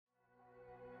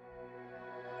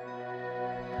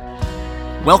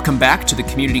Welcome back to the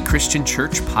Community Christian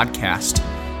Church podcast.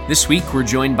 This week, we're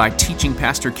joined by teaching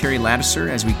pastor Carrie Ladouceur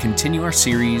as we continue our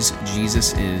series,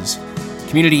 Jesus Is.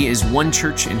 Community is one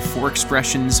church in four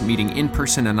expressions, meeting in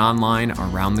person and online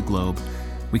around the globe.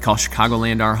 We call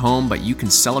Chicagoland our home, but you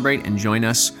can celebrate and join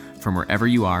us from wherever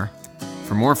you are.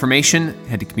 For more information,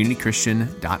 head to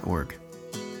communitychristian.org.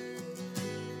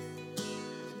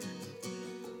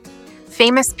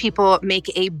 Famous people make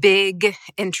a big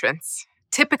entrance.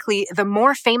 Typically, the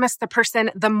more famous the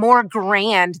person, the more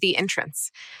grand the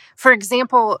entrance. For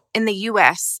example, in the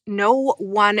U.S., no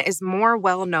one is more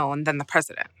well-known than the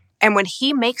president. And when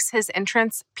he makes his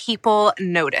entrance, people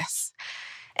notice.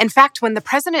 In fact, when the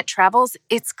president travels,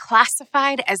 it's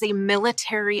classified as a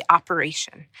military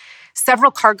operation.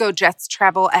 Several cargo jets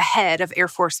travel ahead of Air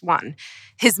Force One.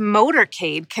 His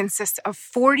motorcade consists of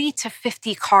 40 to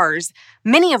 50 cars,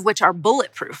 many of which are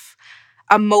bulletproof.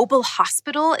 A mobile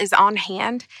hospital is on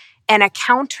hand, and a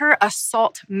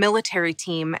counter-assault military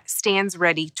team stands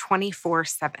ready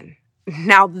 24/7.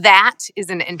 Now that is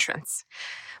an entrance.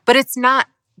 But it's not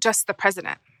just the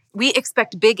president. We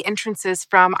expect big entrances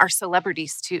from our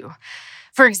celebrities too.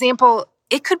 For example,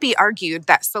 it could be argued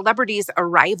that celebrities'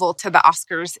 arrival to the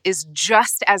Oscars is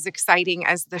just as exciting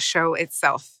as the show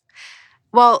itself.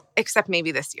 Well, except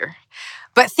maybe this year.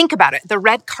 But think about it. The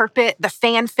red carpet, the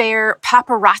fanfare,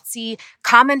 paparazzi,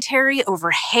 commentary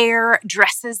over hair,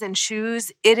 dresses, and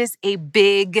shoes, it is a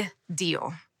big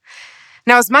deal.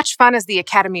 Now, as much fun as the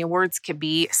Academy Awards could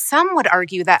be, some would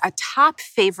argue that a top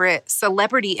favorite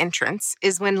celebrity entrance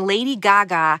is when Lady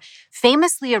Gaga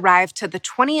famously arrived to the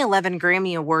 2011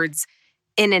 Grammy Awards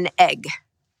in an egg.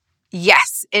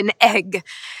 Yes, an egg.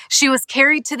 She was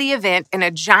carried to the event in a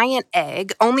giant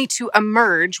egg, only to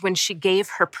emerge when she gave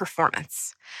her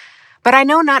performance. But I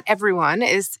know not everyone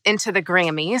is into the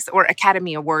Grammys or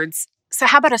Academy Awards, so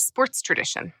how about a sports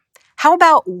tradition? How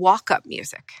about walk-up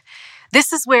music?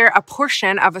 This is where a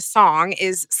portion of a song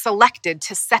is selected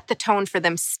to set the tone for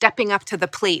them stepping up to the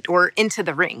plate or into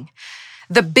the ring.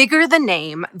 The bigger the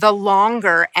name, the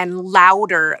longer and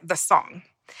louder the song.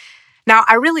 Now,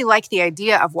 I really like the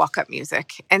idea of walk-up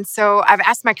music, and so I've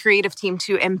asked my creative team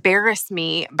to embarrass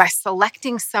me by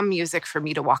selecting some music for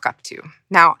me to walk up to.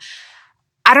 Now,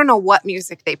 I don't know what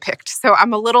music they picked, so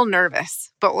I'm a little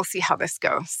nervous, but we'll see how this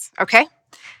goes, okay?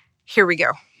 Here we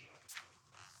go.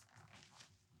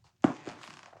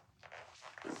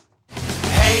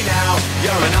 Hey now,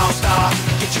 you're an all-star.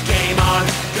 Get your game on,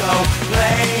 go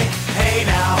play. Hey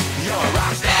now, you're a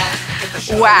rock star. Get the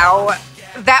show Wow,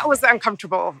 on. that was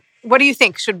uncomfortable. What do you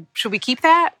think? Should we keep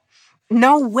that?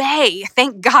 No way.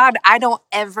 Thank God I don't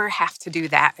ever have to do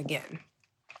that again.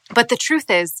 But the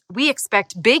truth is, we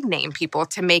expect big name people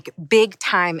to make big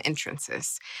time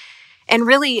entrances. And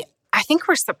really, I think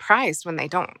we're surprised when they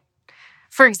don't.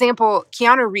 For example,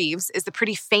 Keanu Reeves is a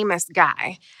pretty famous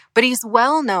guy, but he's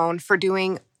well known for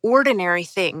doing ordinary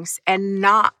things and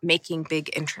not making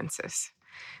big entrances.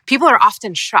 People are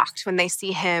often shocked when they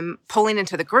see him pulling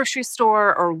into the grocery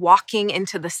store or walking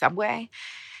into the subway.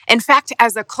 In fact,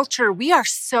 as a culture, we are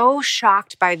so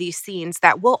shocked by these scenes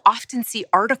that we'll often see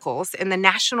articles in the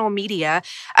national media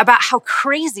about how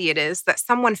crazy it is that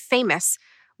someone famous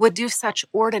would do such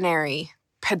ordinary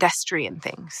pedestrian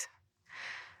things.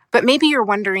 But maybe you're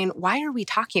wondering, why are we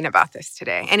talking about this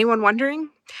today? Anyone wondering?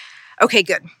 Okay,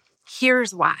 good.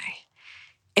 Here's why.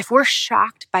 If we're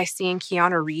shocked by seeing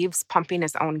Keanu Reeves pumping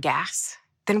his own gas,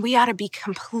 then we ought to be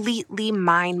completely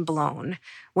mind blown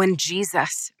when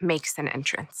Jesus makes an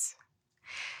entrance.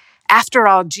 After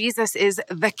all, Jesus is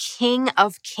the King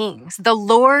of Kings, the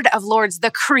Lord of Lords,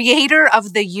 the creator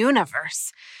of the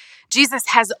universe. Jesus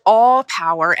has all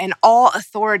power and all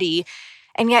authority,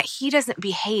 and yet he doesn't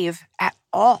behave at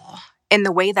all in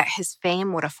the way that his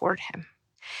fame would afford him.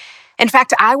 In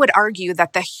fact, I would argue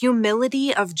that the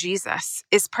humility of Jesus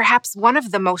is perhaps one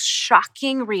of the most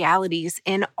shocking realities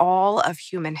in all of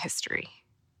human history.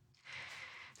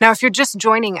 Now, if you're just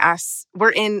joining us,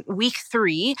 we're in week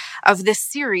 3 of this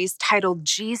series titled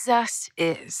Jesus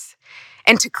Is.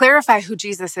 And to clarify who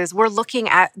Jesus is, we're looking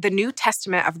at the New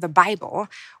Testament of the Bible,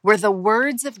 where the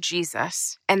words of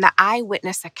Jesus and the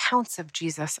eyewitness accounts of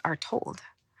Jesus are told.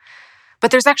 But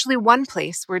there's actually one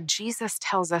place where Jesus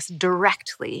tells us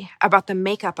directly about the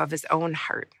makeup of his own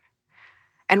heart.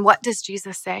 And what does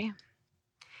Jesus say?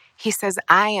 He says,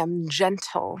 I am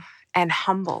gentle and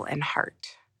humble in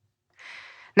heart.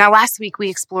 Now, last week we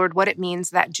explored what it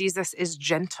means that Jesus is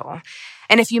gentle.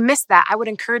 And if you missed that, I would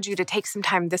encourage you to take some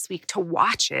time this week to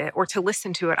watch it or to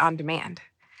listen to it on demand.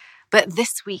 But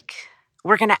this week,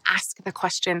 we're going to ask the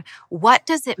question, what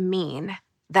does it mean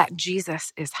that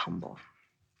Jesus is humble?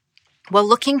 Well,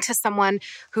 looking to someone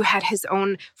who had his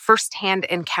own firsthand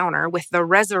encounter with the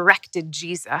resurrected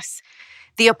Jesus,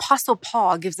 the Apostle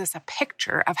Paul gives us a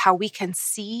picture of how we can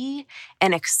see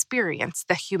and experience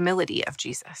the humility of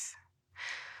Jesus.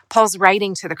 Paul's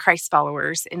writing to the Christ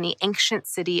followers in the ancient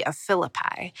city of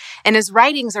Philippi, and his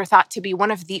writings are thought to be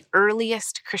one of the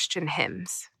earliest Christian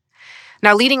hymns.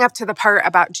 Now, leading up to the part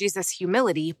about Jesus'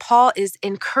 humility, Paul is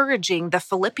encouraging the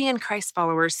Philippian Christ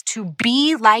followers to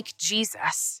be like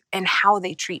Jesus in how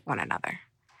they treat one another.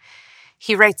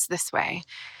 He writes this way,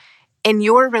 "In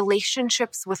your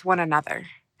relationships with one another,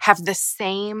 have the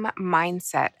same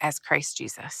mindset as Christ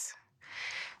Jesus."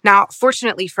 Now,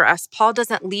 fortunately for us, Paul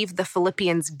doesn't leave the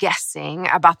Philippians guessing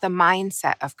about the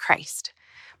mindset of Christ,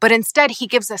 but instead he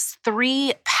gives us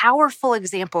 3 powerful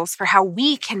examples for how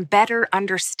we can better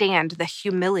understand the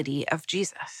humility of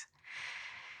Jesus.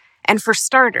 And for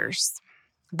starters,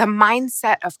 the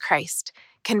mindset of Christ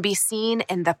can be seen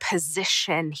in the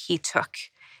position he took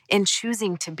in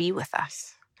choosing to be with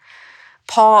us.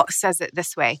 Paul says it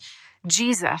this way,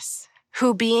 Jesus,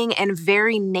 who being in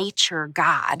very nature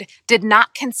God, did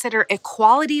not consider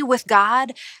equality with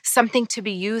God something to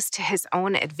be used to his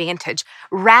own advantage.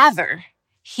 Rather,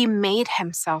 he made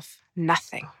himself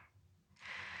nothing.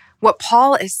 What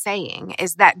Paul is saying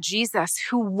is that Jesus,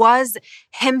 who was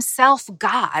himself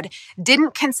God,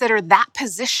 didn't consider that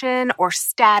position or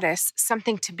status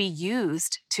something to be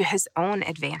used to his own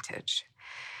advantage.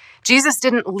 Jesus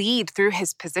didn't lead through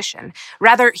his position.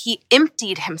 Rather, he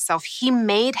emptied himself. He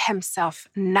made himself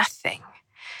nothing.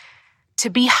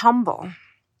 To be humble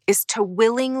is to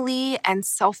willingly and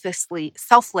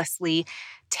selflessly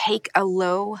take a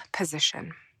low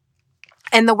position.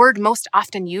 And the word most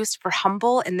often used for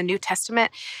humble in the New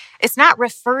Testament, it's not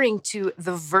referring to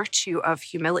the virtue of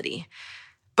humility,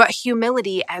 but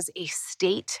humility as a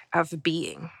state of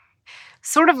being.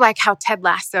 Sort of like how Ted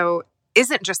Lasso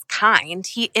isn't just kind,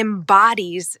 he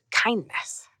embodies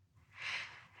kindness.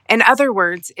 In other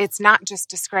words, it's not just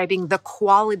describing the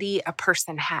quality a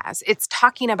person has. It's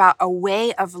talking about a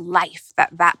way of life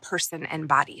that person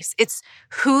embodies. It's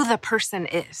who the person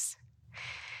is.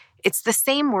 It's the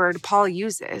same word Paul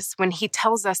uses when he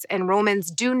tells us in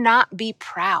Romans, do not be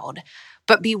proud,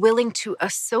 but be willing to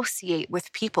associate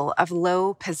with people of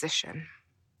low position.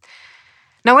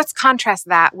 Now let's contrast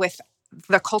that with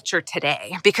the culture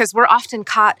today, because we're often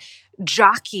caught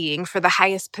jockeying for the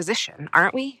highest position,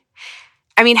 aren't we?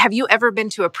 I mean, have you ever been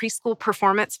to a preschool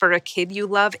performance for a kid you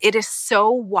love? It is so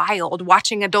wild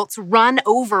watching adults run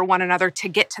over one another to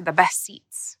get to the best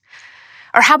seats.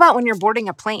 Or how about when you're boarding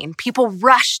a plane? People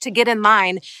rush to get in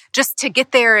line just to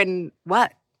get there and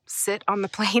sit on the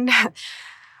plane?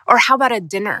 Or how about a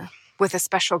dinner with a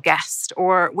special guest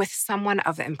or with someone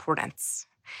of importance?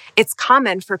 It's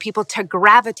common for people to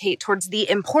gravitate towards the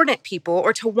important people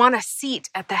or to want a seat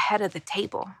at the head of the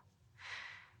table.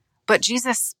 But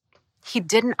Jesus, he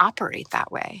didn't operate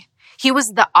that way. He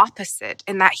was the opposite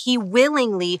in that he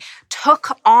willingly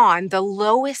took on the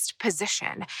lowest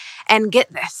position. And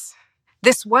get this,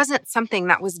 this wasn't something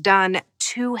that was done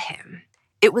to him.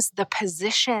 It was the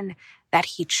position that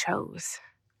he chose.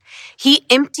 He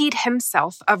emptied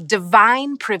himself of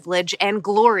divine privilege and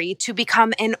glory to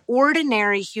become an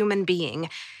ordinary human being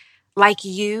like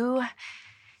you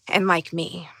and like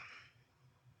me.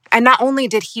 And not only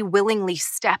did he willingly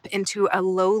step into a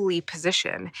lowly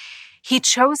position, he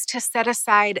chose to set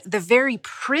aside the very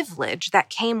privilege that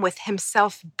came with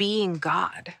himself being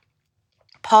God.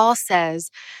 Paul says,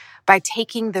 by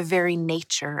taking the very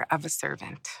nature of a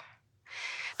servant.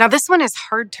 Now, this one is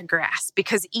hard to grasp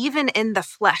because even in the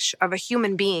flesh of a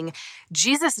human being,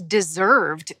 Jesus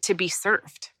deserved to be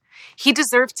served. He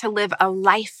deserved to live a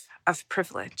life of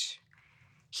privilege.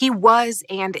 He was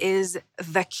and is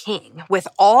the king with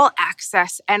all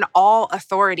access and all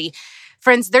authority.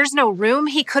 Friends, there's no room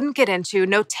he couldn't get into,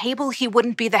 no table he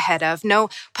wouldn't be the head of, no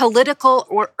political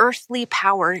or earthly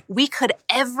power we could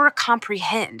ever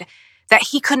comprehend that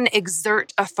he couldn't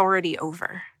exert authority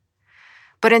over.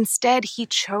 But instead, he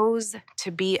chose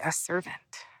to be a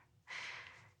servant.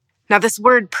 Now, this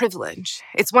word privilege,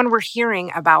 it's one we're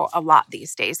hearing about a lot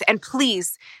these days. And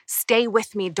please stay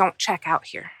with me. Don't check out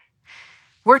here.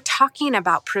 We're talking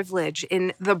about privilege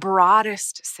in the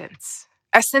broadest sense,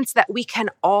 a sense that we can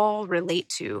all relate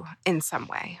to in some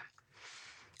way.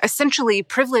 Essentially,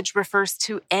 privilege refers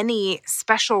to any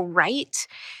special right,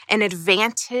 an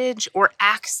advantage, or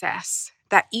access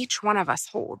that each one of us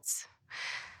holds.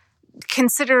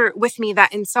 Consider with me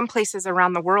that in some places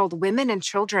around the world, women and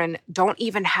children don't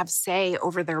even have say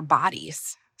over their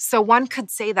bodies. So one could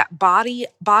say that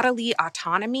bodily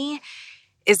autonomy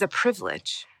is a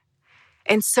privilege.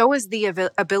 And so is the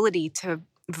ability to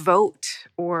vote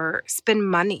or spend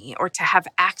money or to have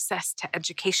access to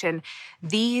education.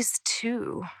 These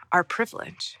too are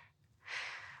privilege.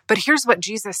 But here's what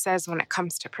Jesus says when it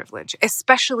comes to privilege,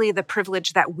 especially the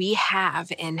privilege that we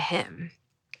have in him.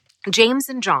 James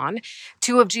and John,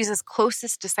 two of Jesus'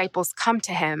 closest disciples, come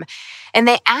to him and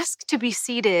they ask to be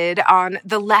seated on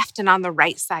the left and on the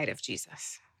right side of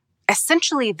Jesus.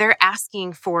 Essentially, they're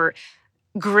asking for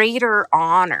greater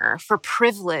honor, for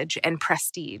privilege and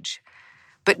prestige.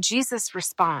 But Jesus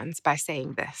responds by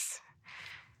saying this,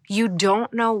 "You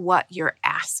don't know what you're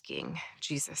asking,"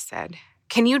 Jesus said.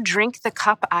 "Can you drink the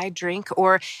cup I drink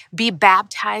or be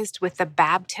baptized with the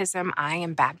baptism I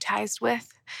am baptized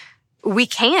with?" "We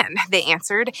can," they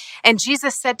answered. And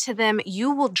Jesus said to them, "You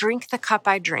will drink the cup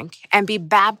I drink and be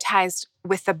baptized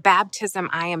with the baptism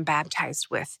I am baptized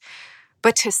with.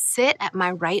 But to sit at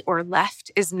my right or left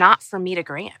is not for me to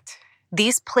grant.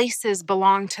 These places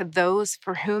belong to those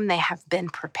for whom they have been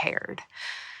prepared."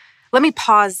 Let me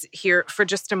pause here for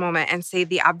just a moment and say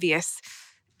the obvious,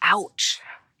 ouch.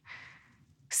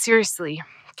 Seriously,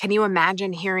 can you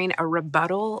imagine hearing a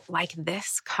rebuttal like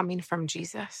this coming from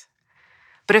Jesus?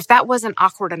 But if that wasn't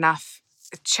awkward enough,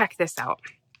 check this out.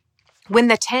 When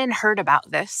the 10 heard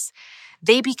about this,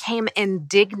 they became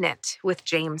indignant with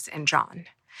James and John.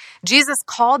 Jesus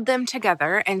called them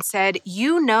together and said,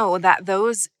 "You know that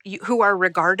those who are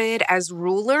regarded as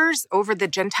rulers over the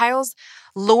Gentiles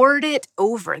lord it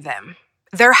over them.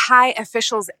 Their high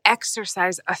officials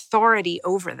exercise authority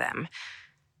over them.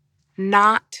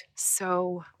 Not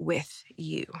so with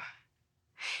you.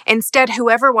 Instead,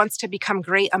 whoever wants to become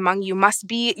great among you must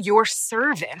be your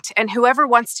servant, and whoever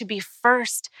wants to be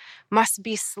first must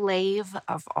be slave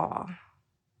of all."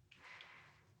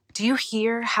 Do you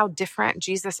hear how different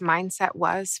Jesus' mindset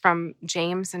was from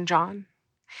James and John?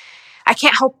 I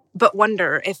can't help but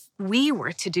wonder, if we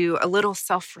were to do a little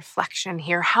self-reflection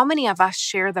here, how many of us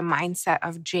share the mindset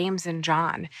of James and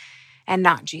John and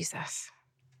not Jesus?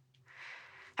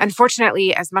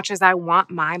 Unfortunately, as much as I want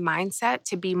my mindset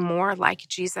to be more like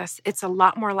Jesus, it's a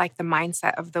lot more like the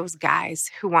mindset of those guys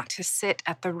who want to sit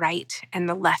at the right and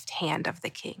the left hand of the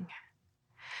king.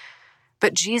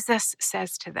 But Jesus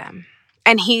says to them,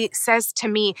 and he says to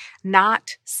me,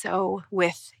 "Not so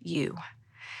with you."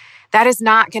 That is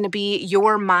not going to be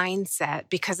your mindset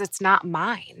because it's not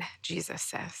mine, Jesus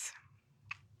says.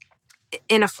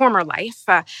 In a former life,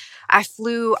 I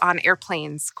flew on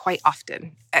airplanes quite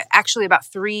often, actually about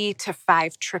 3 to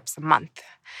 5 trips a month.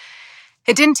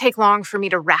 It didn't take long for me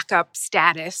to rack up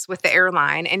status with the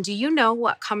airline. And do you know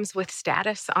what comes with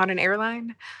status on an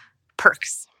airline?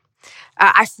 Perks.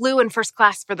 I flew in first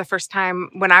class for the first time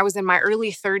when I was in my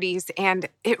early 30s, and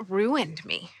it ruined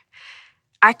me.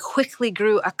 I quickly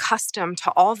grew accustomed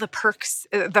to all the perks,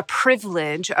 the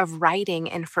privilege of riding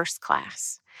in first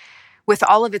class, with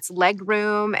all of its leg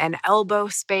room and elbow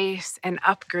space and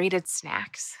upgraded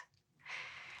snacks.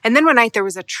 And then one night there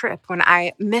was a trip when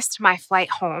I missed my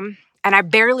flight home and I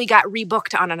barely got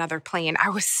rebooked on another plane. I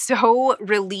was so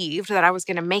relieved that I was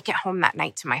going to make it home that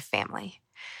night to my family.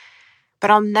 But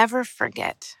I'll never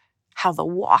forget how the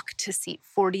walk to seat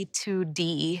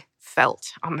 42D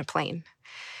felt on the plane.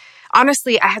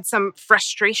 Honestly, I had some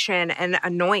frustration and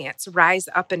annoyance rise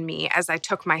up in me as I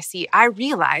took my seat. I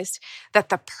realized that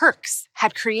the perks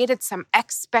had created some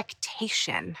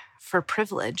expectation for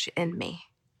privilege in me.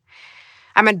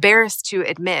 I'm embarrassed to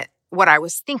admit what I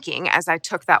was thinking as I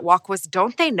took that walk was,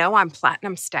 don't they know I'm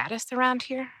platinum status around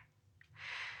here?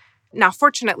 Now,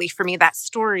 fortunately for me, that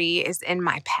story is in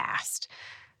my past.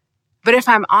 But if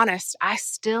I'm honest, I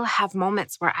still have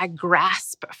moments where I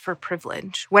grasp for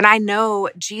privilege, when I know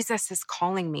Jesus is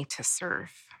calling me to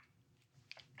serve.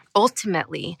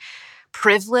 Ultimately,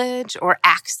 privilege or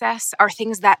access are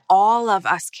things that all of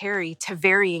us carry to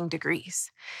varying degrees.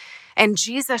 And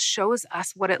Jesus shows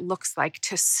us what it looks like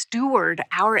to steward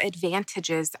our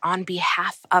advantages on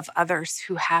behalf of others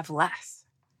who have less.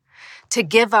 To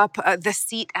give up the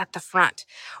seat at the front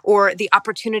or the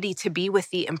opportunity to be with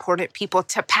the important people,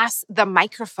 to pass the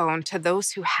microphone to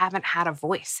those who haven't had a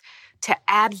voice, to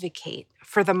advocate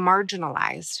for the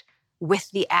marginalized with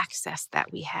the access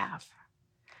that we have.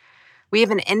 We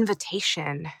have an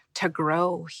invitation to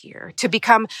grow here, to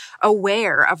become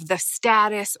aware of the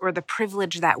status or the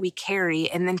privilege that we carry,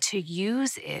 and then to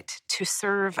use it to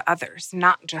serve others,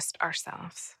 not just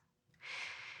ourselves.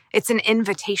 It's an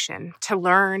invitation to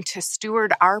learn to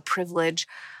steward our privilege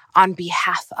on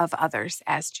behalf of others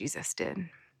as Jesus did.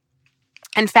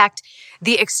 In fact,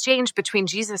 the exchange between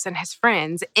Jesus and his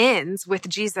friends ends with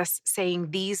Jesus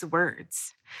saying these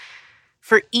words,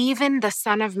 For even the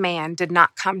Son of Man did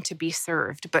not come to be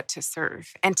served, but to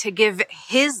serve, and to give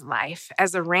his life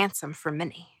as a ransom for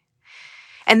many.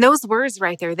 And those words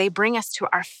right there, they bring us to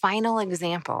our final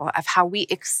example of how we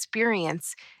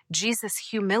experience Jesus'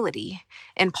 humility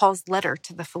in Paul's letter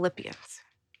to the Philippians.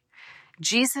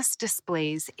 Jesus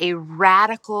displays a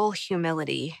radical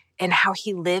humility in how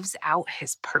he lives out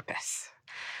his purpose.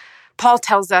 Paul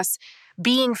tells us,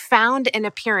 being found in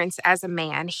appearance as a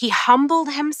man, he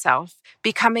humbled himself,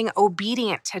 becoming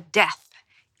obedient to death,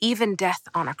 even death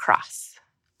on a cross.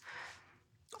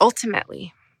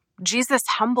 Ultimately, Jesus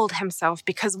humbled himself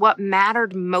because what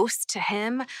mattered most to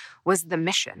him was the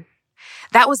mission.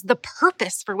 That was the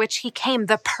purpose for which he came,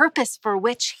 the purpose for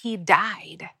which he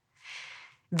died.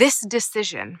 This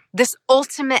decision, this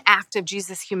ultimate act of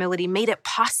Jesus' humility made it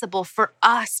possible for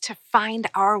us to find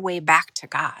our way back to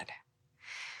God.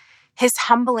 His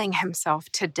humbling himself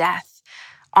to death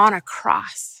on a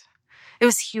cross. It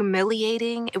was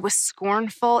humiliating. It was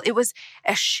scornful. It was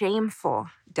a shameful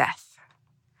death.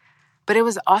 But it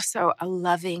was also a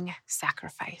loving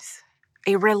sacrifice,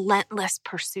 a relentless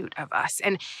pursuit of us,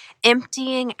 an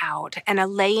emptying out and a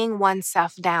laying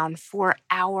oneself down for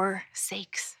our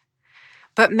sakes.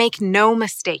 But make no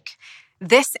mistake,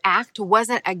 this act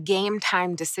wasn't a game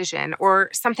time decision or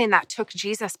something that took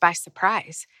Jesus by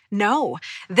surprise. No,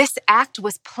 this act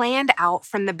was planned out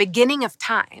from the beginning of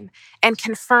time and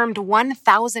confirmed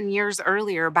 1,000 years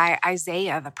earlier by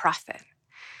Isaiah the prophet.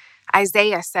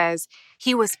 Isaiah says,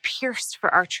 he was pierced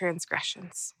for our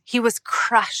transgressions. He was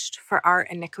crushed for our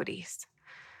iniquities.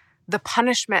 The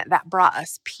punishment that brought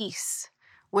us peace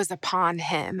was upon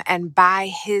him, and by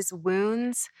his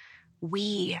wounds,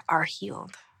 we are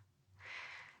healed.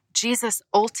 Jesus'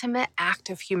 ultimate act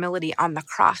of humility on the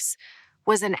cross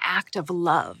was an act of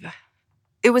love.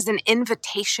 It was an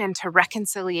invitation to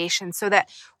reconciliation so that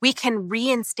we can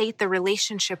reinstate the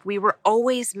relationship we were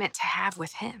always meant to have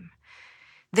with him.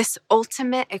 This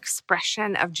ultimate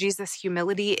expression of Jesus'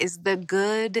 humility is the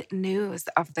good news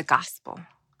of the gospel.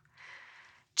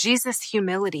 Jesus'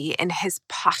 humility in his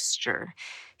posture,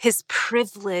 his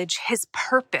privilege, his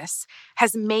purpose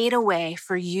has made a way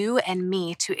for you and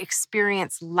me to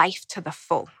experience life to the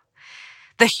full.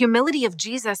 The humility of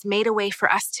Jesus made a way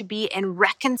for us to be in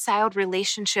reconciled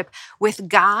relationship with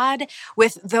God,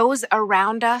 with those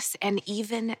around us, and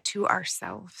even to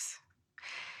ourselves.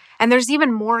 And there's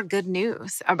even more good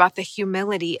news about the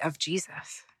humility of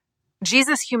Jesus.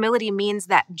 Jesus' humility means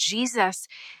that Jesus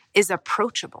is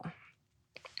approachable.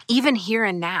 Even here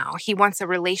and now, he wants a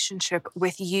relationship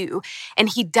with you, and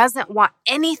he doesn't want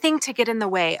anything to get in the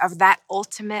way of that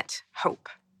ultimate hope.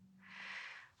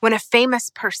 When a famous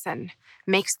person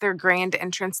makes their grand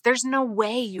entrance, there's no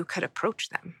way you could approach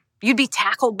them. You'd be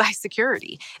tackled by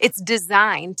security. It's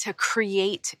designed to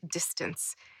create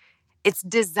distance. It's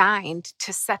designed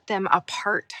to set them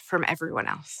apart from everyone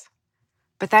else.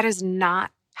 But that is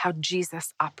not how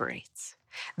Jesus operates.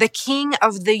 The King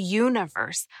of the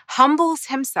universe humbles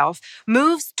himself,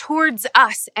 moves towards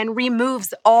us, and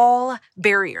removes all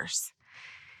barriers.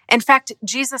 In fact,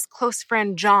 Jesus' close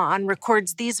friend John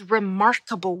records these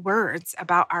remarkable words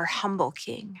about our humble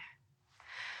King.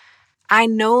 I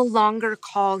no longer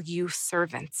call you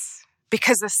servants,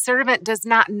 because a servant does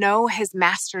not know his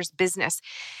master's business.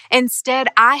 Instead,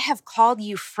 I have called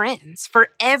you friends,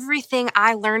 for everything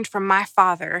I learned from my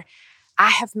Father, I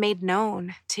have made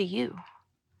known to you.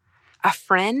 A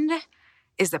friend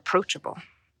is approachable.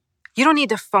 You don't need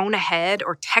to phone ahead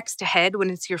or text ahead when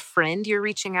it's your friend you're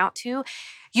reaching out to.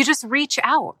 You just reach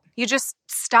out. You just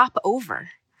stop over.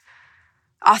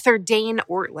 Author Dane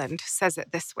Ortland says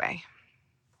it this way.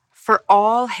 For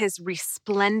all his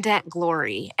resplendent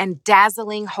glory and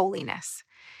dazzling holiness,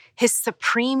 his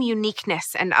supreme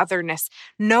uniqueness and otherness,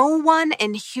 no one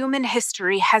in human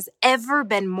history has ever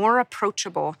been more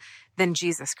approachable than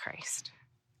Jesus Christ.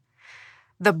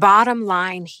 The bottom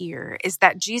line here is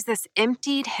that Jesus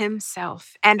emptied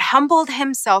himself and humbled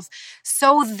himself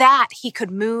so that he could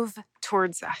move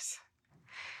towards us.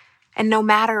 And no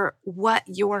matter what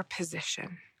your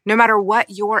position, no matter what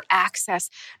your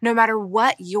access, no matter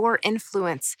what your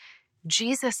influence,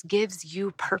 Jesus gives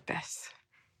you purpose,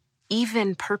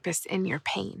 even purpose in your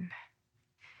pain.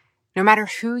 No matter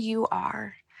who you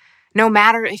are, no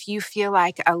matter if you feel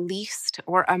like a least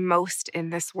or a most in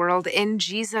this world, in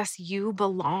Jesus you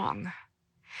belong.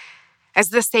 As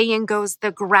the saying goes,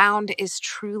 the ground is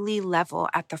truly level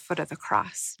at the foot of the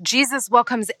cross. Jesus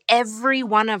welcomes every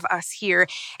one of us here,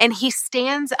 and he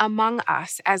stands among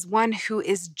us as one who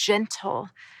is gentle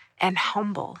and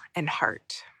humble in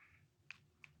heart.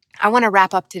 I want to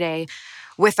wrap up today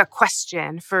with a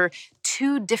question for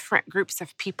two different groups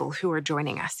of people who are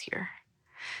joining us here.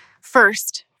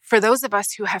 First, for those of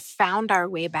us who have found our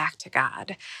way back to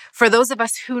God, for those of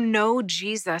us who know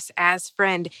Jesus as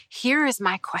friend, here is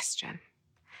my question.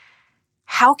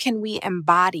 How can we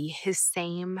embody his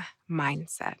same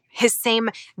mindset, his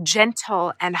same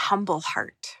gentle and humble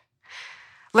heart?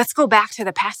 Let's go back to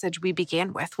the passage we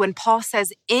began with when Paul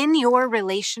says, in your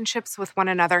relationships with one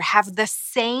another, have the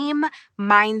same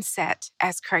mindset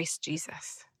as Christ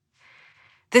Jesus.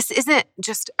 This isn't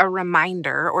just a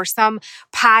reminder or some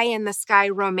pie-in-the-sky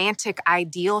romantic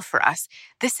ideal for us.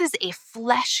 This is a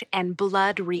flesh and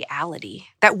blood reality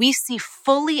that we see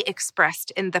fully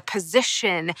expressed in the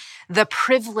position, the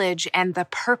privilege, and the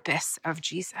purpose of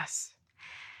Jesus.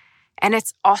 And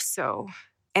it's also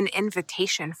an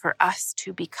invitation for us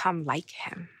to become like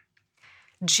him.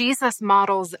 Jesus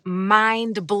models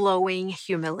mind-blowing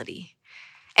humility.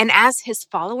 And as his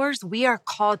followers, we are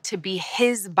called to be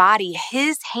his body,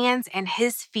 his hands and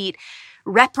his feet,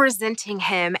 representing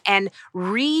him and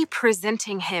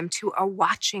representing him to a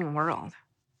watching world.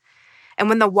 And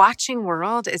when the watching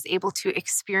world is able to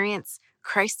experience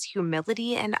Christ's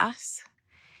humility in us,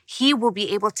 he will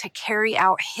be able to carry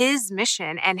out his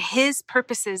mission and his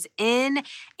purposes in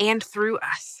and through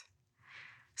us.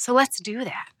 So let's do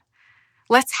that.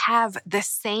 Let's have the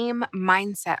same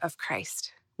mindset of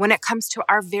Christ when it comes to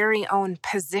our very own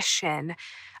position,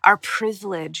 our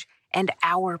privilege, and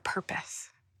our purpose.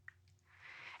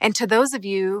 And to those of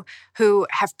you who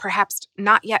have perhaps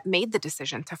not yet made the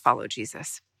decision to follow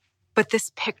Jesus, but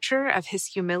this picture of his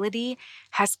humility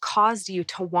has caused you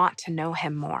to want to know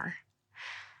him more,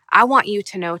 I want you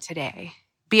to know today,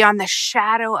 beyond the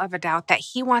shadow of a doubt, that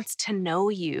he wants to know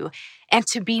you and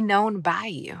to be known by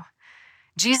you.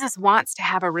 Jesus wants to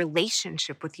have a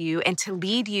relationship with you and to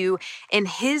lead you in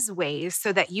his ways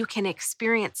so that you can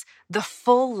experience the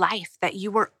full life that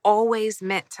you were always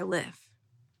meant to live.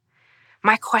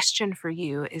 My question for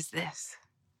you is this.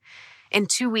 In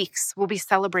 2 weeks, we'll be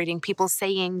celebrating people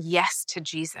saying yes to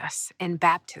Jesus in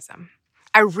baptism.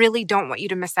 I really don't want you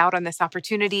to miss out on this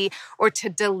opportunity or to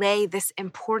delay this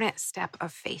important step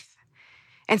of faith.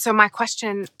 And so my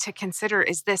question to consider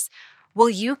is this. Will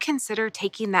you consider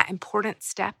taking that important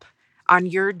step on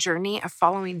your journey of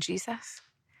following Jesus?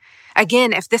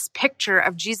 Again, if this picture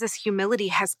of Jesus' humility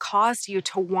has caused you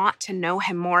to want to know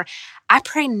him more, I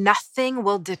pray nothing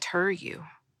will deter you.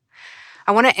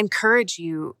 I want to encourage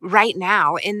you right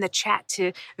now in the chat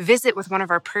to visit with one of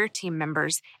our prayer team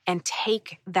members and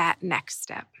take that next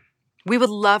step. We would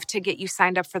love to get you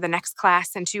signed up for the next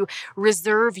class and to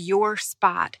reserve your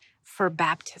spot for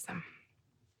baptism.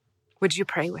 Would you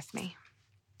pray with me?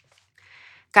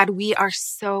 God, we are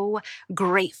so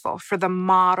grateful for the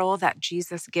model that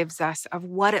Jesus gives us of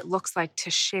what it looks like to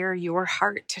share your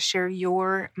heart, to share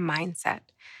your mindset.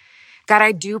 God,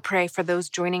 I do pray for those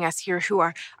joining us here who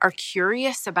are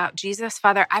curious about Jesus.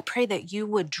 Father, I pray that you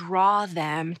would draw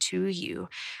them to you.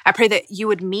 I pray that you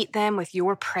would meet them with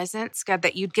your presence, God,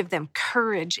 that you'd give them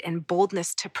courage and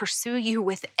boldness to pursue you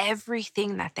with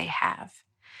everything that they have.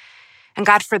 And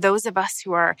God, for those of us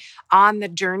who are on the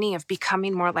journey of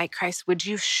becoming more like Christ, would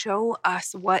you show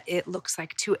us what it looks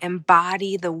like to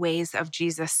embody the ways of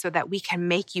Jesus so that we can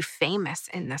make you famous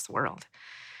in this world?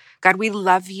 God, we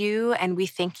love you and we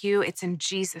thank you. It's in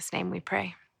Jesus' name we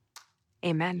pray.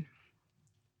 Amen.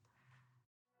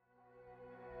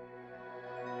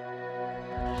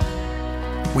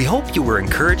 We hope you were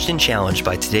encouraged and challenged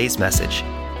by today's message.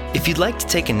 If you'd like to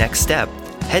take a next step,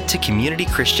 head to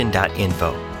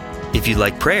communitychristian.info. If you'd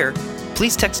like prayer,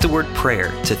 please text the word prayer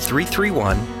to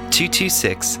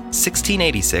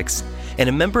 331-226-1686, and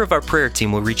a member of our prayer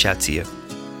team will reach out to you.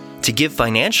 To give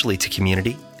financially to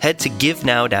Community, head to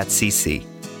givenow.cc.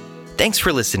 Thanks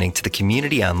for listening to the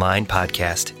Community Online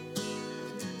Podcast.